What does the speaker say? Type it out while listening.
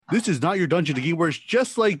This is not your dungeon. The game works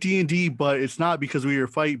just like D&D, but it's not because we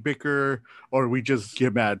fight, bicker, or we just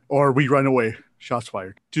get mad, or we run away. Shots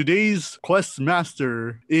fired. Today's quest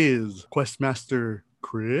master is Questmaster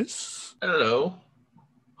Chris. Hello.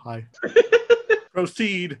 Hi.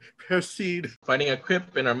 Proceed. Finding a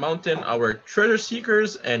crypt in our mountain, our treasure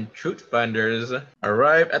seekers and truth finders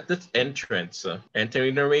arrive at the entrance.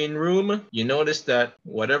 Entering the main room, you notice that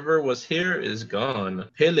whatever was here is gone.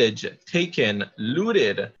 Pillage, taken,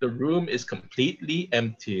 looted. The room is completely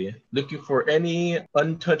empty. Looking for any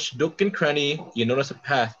untouched nook and cranny, you notice a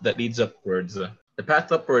path that leads upwards. The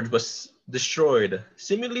path upwards was destroyed,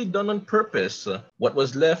 seemingly done on purpose. What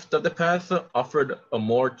was left of the path offered a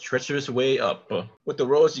more treacherous way up. With the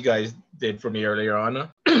rolls you guys did for me earlier on.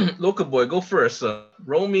 Local boy, go first.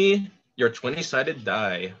 Roll me your 20-sided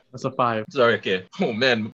die. That's a 5. Sorry, okay. Oh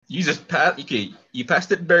man, you just passed. Okay, you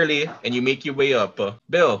passed it barely, and you make your way up.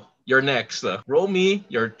 Bill, you're next. Roll me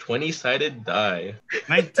your 20-sided die.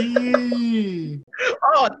 19.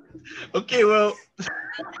 Oh, okay. Well,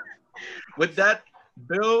 with that,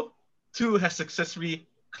 Bill too has successfully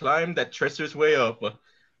climbed that treacherous way up.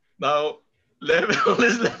 Now, all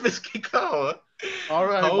is left is Kikau. All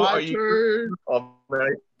right, How my are you? turn. All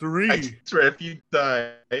right. 3. I swear, if you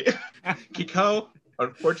die, Kikau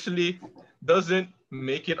unfortunately doesn't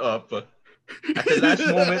make it up. At the last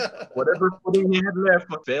moment, whatever footing he had left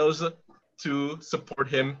fails to support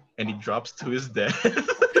him, and he drops to his death.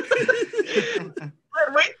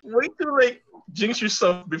 wait to like jinx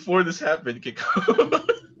yourself before this happened, Kikau.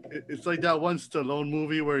 It's like that one Stallone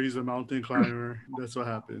movie where he's a mountain climber. That's what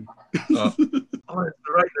happened. Oh, that's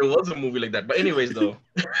right. There was a movie like that. But anyways, though.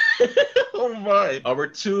 Oh my. Our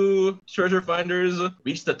two treasure finders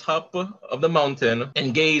reach the top of the mountain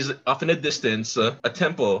and gaze off in the distance a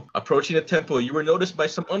temple. Approaching the temple, you were noticed by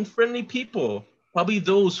some unfriendly people. Probably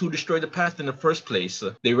those who destroyed the path in the first place.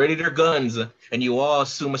 They ready their guns, and you all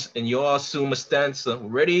assume a stance,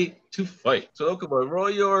 ready to fight. So, Lokoboy, roll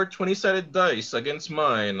your 20-sided dice against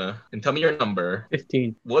mine, and tell me your number.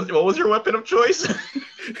 15. What was your weapon of choice?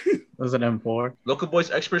 That was an M4.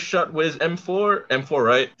 Lokoboy's expert shot with his M4. M4,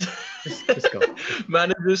 right? Just go.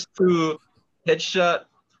 Manages to headshot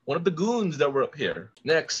one of the goons that were up here.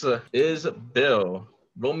 Next is Bill.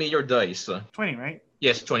 Roll me your dice. 20, right?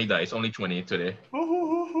 Yes, 20 dice. Only 20 today.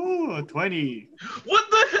 20. What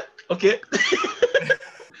the heck? Okay.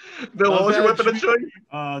 Bill, what was your weapon of choice?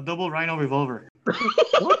 Double Rhino revolver.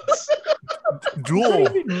 What? Duel.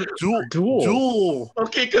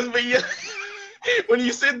 Okay, because when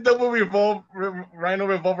you said double rhino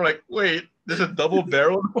revolver, like, wait, there's a double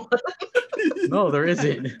barrel one? No, there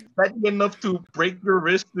isn't. That's enough to break your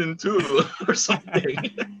wrist in two or something.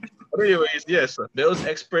 But anyways, yes, Bill's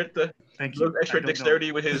expert Thank you.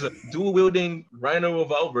 dexterity with his dual-wielding rhino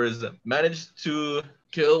revolvers managed to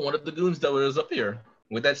kill one of the goons that was up here.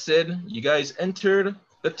 With that said, you guys entered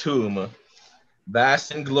the tomb.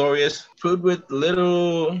 Vast and glorious, filled with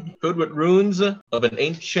ruins of an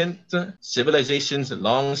ancient civilizations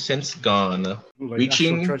long since gone. Like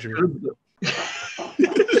Reaching treasure.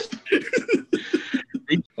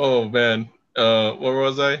 Oh man, where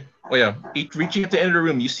was I? Oh yeah, reaching at the end of the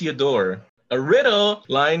room, you see a door. A riddle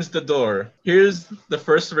lines the door. Here's the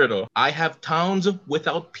first riddle. I have towns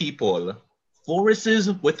without people, forests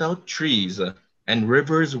without trees, and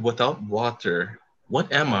rivers without water.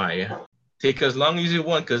 What am I? Take as long as you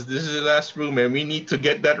want, because this is the last room, and we need to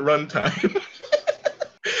get that runtime.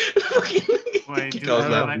 Wait, do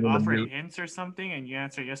I offer hints or something and you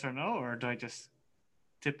answer yes or no, or do I just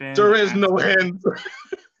tip in? There is no hints.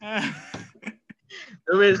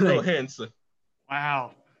 There is no hints.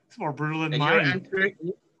 Wow, it's more brutal than And mine.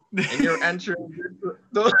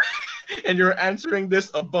 you're answering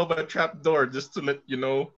this above a trap door, just to let you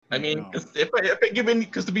know. I mean,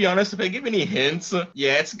 because to be honest, if I give any hints,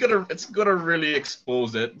 yeah, it's gonna really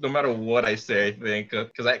expose it, no matter what I say. I think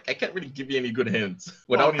because I can't really give you any good hints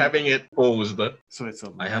without having it posed. So it's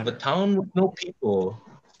I have a town with no people,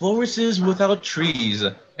 forests without trees,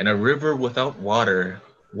 and a river without water.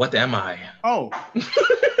 What am I? Oh,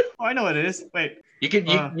 I know what it is. Wait. You can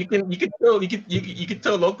tell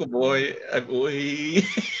Local Boy.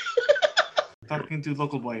 Talking to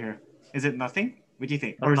Local Boy here. Is it nothing? What do you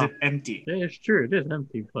think? Or is it empty? Yeah, it's true. It is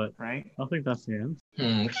empty, but right? I don't think that's the end.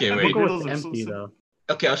 Okay, I'll wait. go with empty though.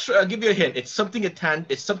 Okay, I'll give you a hint. It's something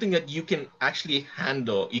that you can actually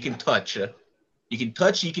handle. You can touch. You can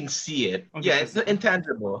touch. You can see it. Okay, yeah, it's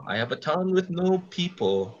intangible. I have a town with no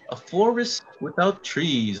people, a forest without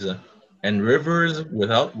trees, and rivers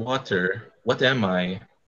without water. What am I?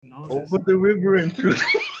 Over the river and through.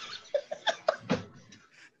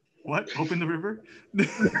 What? Open the river?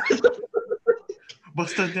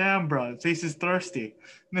 What's the damn, bro? Face is thirsty.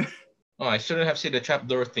 Oh, I shouldn't have said the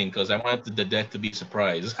trapdoor thing because I wanted the dead to be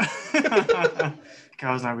surprised.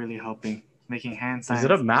 Kyle's not really helping. Making hand signs. Is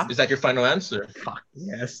it a map? Is that your final answer? Fuck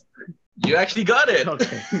yes. You actually got it.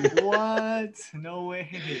 Okay. What? No way.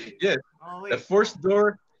 Yes. Oh, The wait. first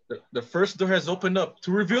door, the first door has opened up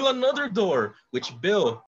to reveal another door, which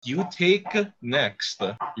Bill, you take next.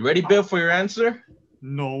 You ready, Bill, for your answer?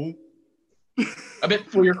 No. A bit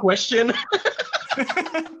for your question.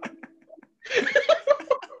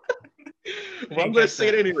 Well, I'm gonna say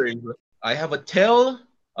it anyway. I have a tail,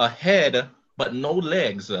 a head, but no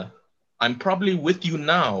legs. I'm probably with you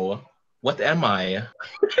now. What am I?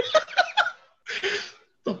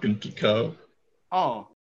 Fucking Kiko. Oh,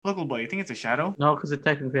 local boy. You think it's a shadow? No, because it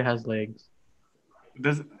technically has legs.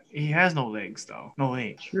 He has no legs though. No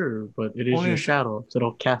way. Sure, but it is Only your a shadow, so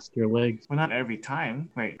it'll cast your legs. Well, not every time.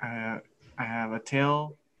 Wait. I have a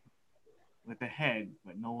tail with a head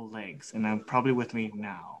but no legs, and I'm probably with me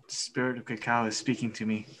now. The spirit of Cacao is speaking to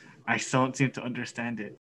me. I still don't seem to understand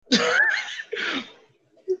it.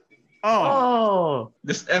 Oh, Oh,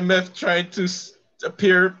 This MF trying to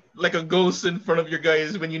appear like a ghost in front of your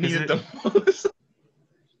guys when you Is needed it- them most.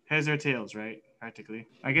 heads or tails, right? Practically.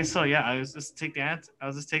 I guess so. Yeah. I'll just take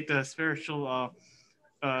the spiritual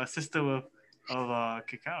system of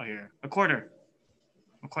Cacao here. A quarter,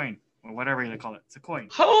 a coin, or whatever you call it. It's a coin.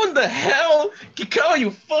 How in the hell? Kiko, you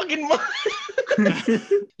fucking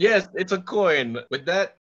Yes, it's a coin. With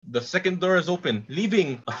that, the second door is open,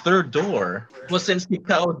 leaving a third door. Well, since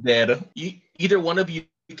Kiko's dead, either one of you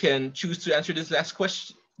can choose to answer this last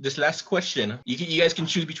question. You guys can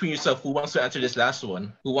choose between yourself who wants to answer this last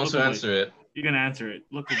one. Who wants to Okay. answer it? You're gonna answer it.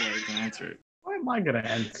 Look at that. You're gonna answer it why am I gonna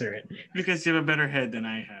answer it? because you have a better head than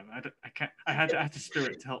I have. I can't. I had to ask the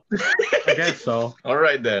spirit to help. I guess so. All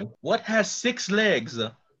right then. What has 6 legs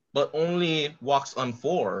but only walks on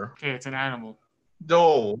 4? Okay, it's an animal.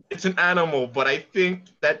 No, it's an animal, but I think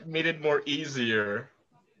that made it more easier.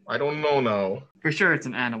 I don't know now. For sure, it's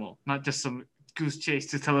an animal, not just some goose chase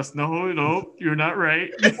to tell us no, you're not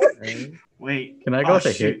right. Okay. Wait. Can I go Oh, with a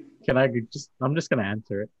hit? shoot. Can I just? I'm just gonna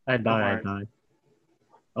answer it. I die. for it.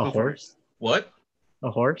 A Go for horse? What? A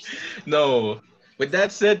horse? No. With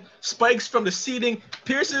that said, spikes from the ceiling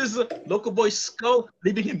pierces Local Boy's skull,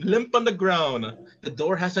 leaving him limp on the ground. The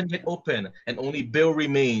door hasn't yet opened, and only Bill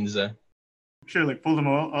remains. Should have like pulled them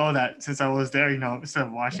all that since I was there, instead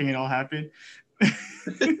of watching it all happen.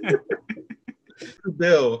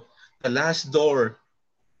 Bill, the last door,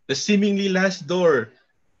 the seemingly last door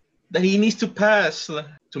that he needs to pass.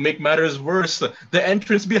 To make matters worse, the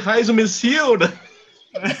entrance behind him is sealed.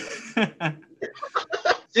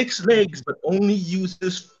 6 legs, but only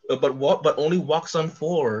only walks on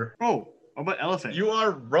 4. Oh, what about elephant? You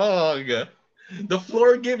are wrong. The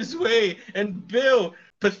floor gives way, and Bill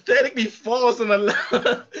pathetically falls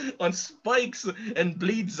on spikes and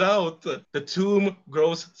bleeds out. The tomb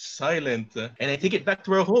grows silent, and I take it back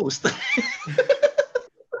to our host.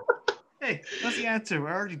 Hey, what's the answer?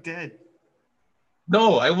 We're already dead.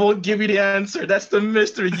 No, I won't give you the answer. That's the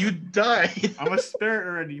mystery. You died. I'm a spirit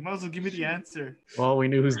already. You might as well give me the answer. Well, we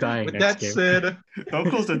knew who's dying With next that game. said, Don't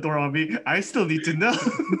close the door on me. I still need to know.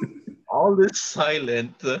 all is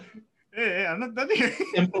silent. Hey, I'm not done here.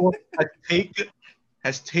 Simple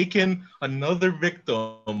has taken another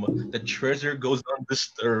victim. The treasure goes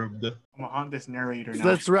undisturbed. I'm gonna haunt this narrator So now.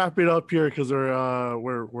 let's wrap it up here because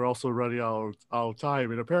we're also running out of time,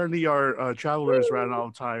 and apparently our travelers ran out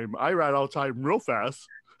of time. I ran out of time real fast,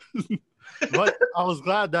 but I was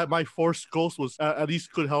glad that my force ghost was at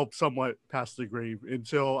least could help somewhat past the grave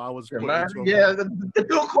until I was. put into a- Yeah, the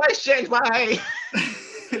 2 questions. Bye.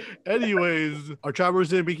 Anyways, our travelers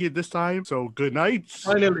didn't make it this time, so good night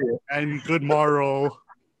Finally. and good morrow,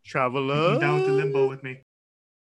 traveler. Down to limbo with me.